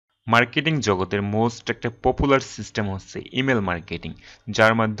Marketing জগতের most একটা popular system হচ্ছে ইমেল মার্কেটিং,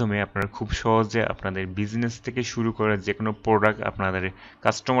 যার মাধ্যমে আপনারা খুব সহজে আপনাদের বিজনেস থেকে শুরু করে যে কোনো প্রোডাক্ট আপনাদের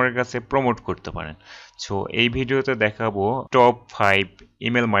কাস্টমারের কাছে প্রমোট করতে পারেন। সো এই ভিডিওতে দেখাবো টপ 5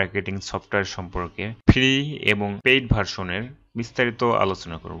 ইমেল মার্কেটিং সফটওয়্যার সম্পর্কে, ফ্রি এবং পেইড ভার্সনের বিস্তারিত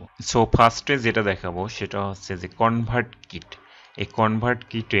আলোচনা করব। সো ফার্স্টে যেটা দেখাবো সেটা হচ্ছে যে কনভার্ট কিট। এই কনভার্ট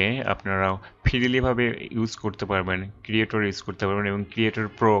কিটে আপনারা ফ্রিলিভাবে ইউজ করতে পারবেন, ক্রিয়েটর ইউজ করতে পারবেন এবং ক্রিয়েটর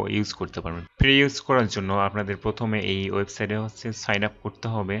প্রো ইউজ করতে পারবেন। ফ্রি ইউজ করার জন্য আপনাদের প্রথমে এই ওয়েবসাইটে হচ্ছে সাইন আপ করতে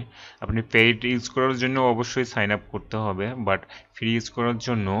হবে। আপনি পেইড ইউজ করার জন্য অবশ্যই সাইন আপ করতে হবে, বাট ফ্রি ইউজ করার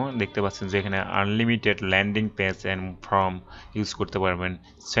জন্য দেখতে পাচ্ছেন যে এখানে unlimited landing page and form use করতে পারবেন,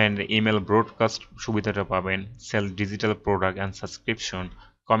 সেন্ড ইমেল ব্রডকাস্ট সুবিধাটা পাবেন, sell digital product and subscription,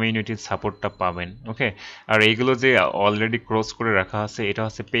 কমিউনিটির সাপোর্টটা পাবেন। ওকে, আর এইগুলো যে অলরেডি ক্রস করে রাখা আছে এটা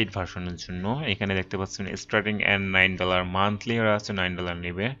হচ্ছে পেইড ভার্সনের জন্য। এখানে দেখতে পাচ্ছেন স্টার্টিং অ্যান্ড $9, মান্থলি এরা আছে $9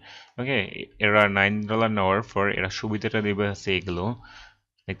 নেবে। ওকে, এরা $9 নেওয়ার পর এরা সুবিধাটা দেবে হচ্ছে এগুলো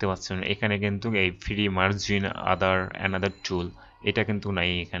দেখতে পাচ্ছেন। এখানে কিন্তু এই ফ্রি মার্জিন আদার অ্যানাদার টুল এটা কিন্তু নাই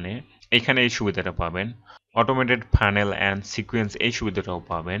এখানে। এখানে এই সুবিধাটা পাবেন। অটোমেটেড ফানেল অ্যান্ড সিকোয়েন্স এই সুবিধাটাও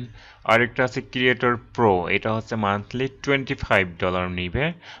পাবেন। আরেকটা আছে ক্রিয়েটর প্রো, এটা হচ্ছে মান্থলি $25 নিবে,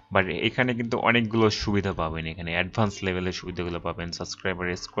 বাট এখানে কিন্তু অনেকগুলো সুবিধা পাবেন। এখানে অ্যাডভান্স লেভেলের সুবিধাগুলো পাবেন, সাবস্ক্রাইবার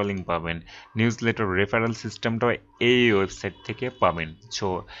স্ক্রলিং পাবেন, নিউজ লেটার রেফারেল সিস্টেমটাও এই ওয়েবসাইট থেকে পাবেন। সো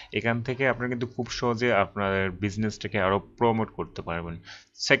এখান থেকে আপনারা কিন্তু খুব সহজে আপনার বিজনেসটাকে আরও প্রমোট করতে পারবেন।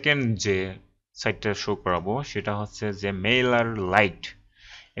 সেকেন্ড যে সাইটটা শো করাবো সেটা হচ্ছে যে মেইলার লাইট।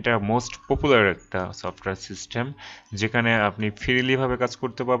 এটা মোস্ট পপুলার একটা সফটওয়্যার সিস্টেম, যেখানে আপনি ফ্রিলিভাবে কাজ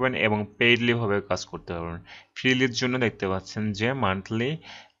করতে পারবেন এবং পেইডলিভাবে কাজ করতে পারবেন। ফ্রিলির জন্য দেখতে পাচ্ছেন যে মান্থলি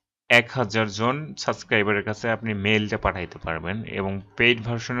 1000 জন সাবস্ক্রাইবারের কাছে আপনি মেইলটা পাঠাইতে পারবেন, এবং পেইড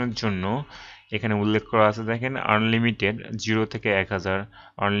ভার্সনের জন্য এখানে উল্লেখ করা আছে দেখেন আনলিমিটেড 0 থেকে 1000,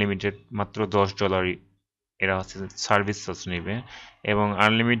 আনলিমিটেড মাত্র $10 এরা হচ্ছে সার্ভিস চার্জ নেবে, এবং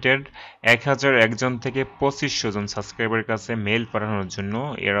আনলিমিটেড 1000 একজন থেকে 2500 জন সাবস্ক্রাইবারের কাছে মেইল পাঠানোর জন্য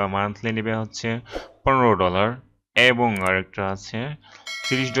এরা মান্থলি নেবে হচ্ছে $15, এবং আরেকটা আছে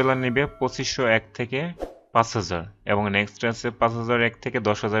 $30 নেবে 2500 এক থেকে 5000, এবং নেক্সট আছে 5000 এক থেকে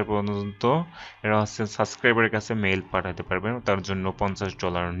 10,000 পর্যন্ত এরা হচ্ছে সাবস্ক্রাইবারের কাছে মেইল পাঠাতে পারবেন, তার জন্য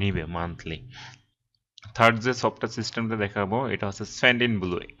 $50 নিবে মান্থলি। থার্ড যে সফটওয়্যার সিস্টেমটা দেখাবো এটা হচ্ছে সেন্ড ইন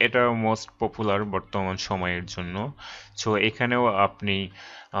ব্লু। এটা মোস্ট পপুলার বর্তমান সময়ের জন্য। সো এখানেও আপনি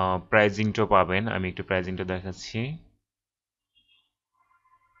প্রাইজিংটা পাবেন। আমি একটু প্রাইজিংটা দেখাচ্ছি।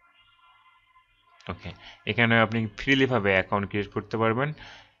 ওকে, এখানে আপনি ফ্রিলিভাবে অ্যাকাউন্ট ক্রিয়েট করতে পারবেন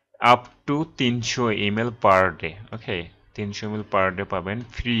up to 300 email per day. Okay, 300 email per day পাবেন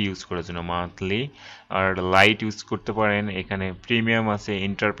ফ্রি ইউজ করার জন্য মান্থলি। আর লাইট ইউজ করতে পারেন, এখানে প্রিমিয়াম আছে,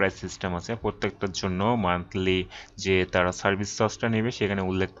 এন্টারপ্রাইজ সিস্টেম আছে, প্রত্যেকটার জন্য মান্থলি যে তারা সার্ভিস চার্জটা নেবে সেখানে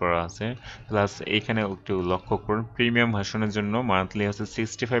উল্লেখ করা আছে। প্লাস এখানে একটু লক্ষ্য করুন, প্রিমিয়াম ভার্সনের জন্য মান্থলি হচ্ছে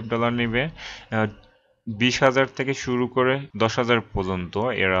 $65 নেবে। 20,000 থেকে শুরু করে 10,000 পর্যন্ত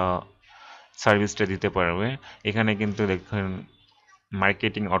এরা সার্ভিসটা দিতে পারবে। এখানে কিন্তু দেখেন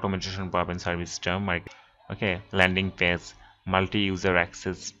মার্কেটিং অটোমেশন পাবেন সার্ভিসটা, ওকে, landing page, multi user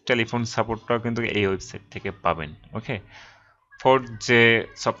access, telephone সাপোর্টটাও কিন্তু এই ওয়েবসাইট থেকে পাবেন। ওকে, ফোর্থ যে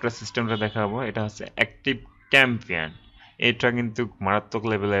সফটওয়্যার সিস্টেমটা দেখাবো এটা হচ্ছে অ্যাক্টিভ ক্যাম্পিয়ন। এটা কিন্তু মারাত্মক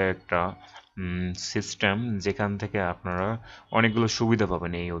লেভেলের একটা সিস্টেম, যেখান থেকে আপনারা অনেকগুলো সুবিধা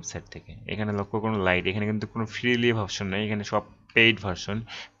পাবেন এই ওয়েবসাইট থেকে। এখানে লক্ষ্য করুন লাইট, এখানে কিন্তু কোনো ফ্রিলি ভার্সন নেই, এখানে সব পেইড ভার্সন।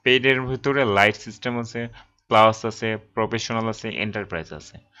 পেইডের ভিতরে লাইট সিস্টেম আছে, প্লাস আছে, প্রফেশনাল আছে, এন্টারপ্রাইজ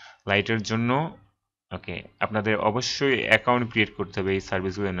আছে। লাইটের জন্য ওকে আপনাদের অবশ্যই অ্যাকাউন্ট ক্রিয়েট করতে হবে এই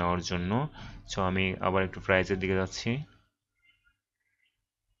সার্ভিসগুলো নেওয়ার জন্য। সো আমি আবার একটু প্রাইসের দিকে যাচ্ছি।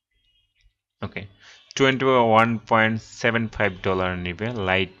 ওকে, $21.75 নেবে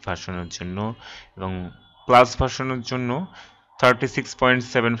লাইট ভার্সনের জন্য, এবং প্লাস ভার্সনের জন্য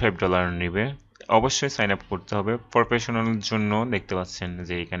 $36.75 নেবে। অবশ্যই সাইন আপ করতে হবে। প্রফেশনালের জন্য দেখতে পাচ্ছেন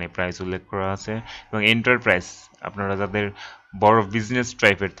যে এখানে প্রাইস উল্লেখ করা আছে, এবং এন্টারপ্রাইজ আপনারা যাদের বড় বিজনেস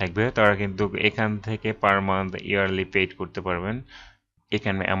টাইপের থাকবে তারা কিন্তু এখান থেকে পার মান্থ ইয়ারলি পেইড করতে পারবেন।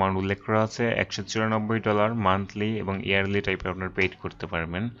 এখানে অ্যামাউন্ট উল্লেখ করা আছে $194 মান্থলি, এবং ইয়ারলি টাইপের আপনার পেইড করতে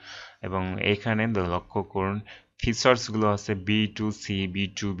পারবেন। এবং এখানে লক্ষ্য করুন ফিচার্সগুলো আছে B2C,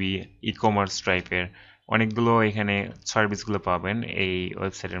 B2B, ই কমার্স টাইপের অনেকগুলো এখানে সার্ভিসগুলো পাবেন এই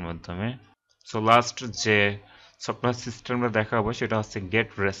ওয়েবসাইটের মাধ্যমে। সো লাস্ট যে সফটওয়্যার সিস্টেমটা দেখাবো সেটা হচ্ছে গেট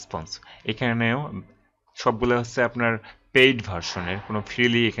রেসপন্স। এখানেও সবগুলো হচ্ছে আপনার পেইড ভার্সনের, কোনো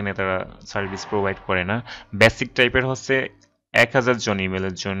ফ্রিলি এখানে তারা সার্ভিস প্রোভাইড করে না। বেসিক টাইপের হচ্ছে 1000 জন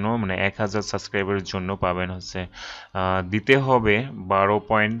ইমেলের জন্য, মানে 1000 সাবস্ক্রাইবারের জন্য পাবেন হচ্ছে দিতে হবে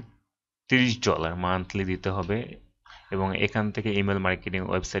 $12.30 মান্থলি দিতে হবে। এবং এখান থেকে email marketing,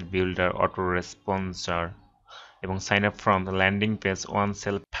 website builder, auto রেসপন্সার এবং sign up from landing page, one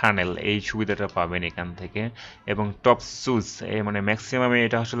sell panel, এই সুবিধাটা পাবেন এখান থেকে। এবং টপ চুজ, মানে ম্যাক্সিমামে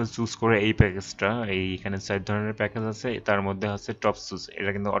এটা আসলে চুজ করে এই প্যাকেজটা, এই এখানে 4 ধরনের প্যাকেজ আছে, তার মধ্যে হচ্ছে টপ চুজ,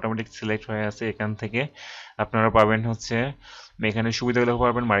 এটা কিন্তু অটোমেটিক সিলেক্ট হয়ে আছে। এখান থেকে আপনারা পাবেন হচ্ছে এখানে সুবিধাগুলো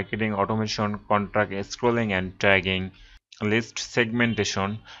পাবেন: marketing automation, contract scrolling and tagging, list segmentation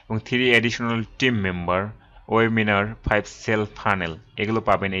এবং 3 additional team member, webinar, 5 sell funnel, এগুলো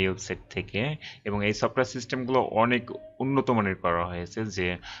পাবেন এই ওয়েবসাইট থেকে। এবং এই সফটওয়্যার সিস্টেমগুলো অনেক উন্নত মানের করা হয়েছে, যে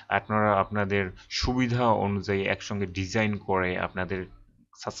আপনারা আপনাদের সুবিধা অনুযায়ী একসঙ্গে ডিজাইন করে আপনাদের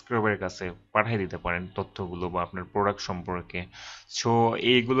সাবস্ক্রাইবারের কাছে পাঠিয়ে দিতে পারেন তথ্যগুলো বা আপনার প্রোডাক্ট সম্পর্কে। সো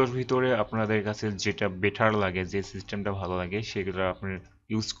এইগুলোর ভিতরে আপনাদের কাছে যেটা বেটার লাগে, যে সিস্টেমটা ভালো লাগে, সেগুলো আপনি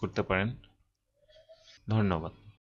ইউজ করতে পারেন। ধন্যবাদ।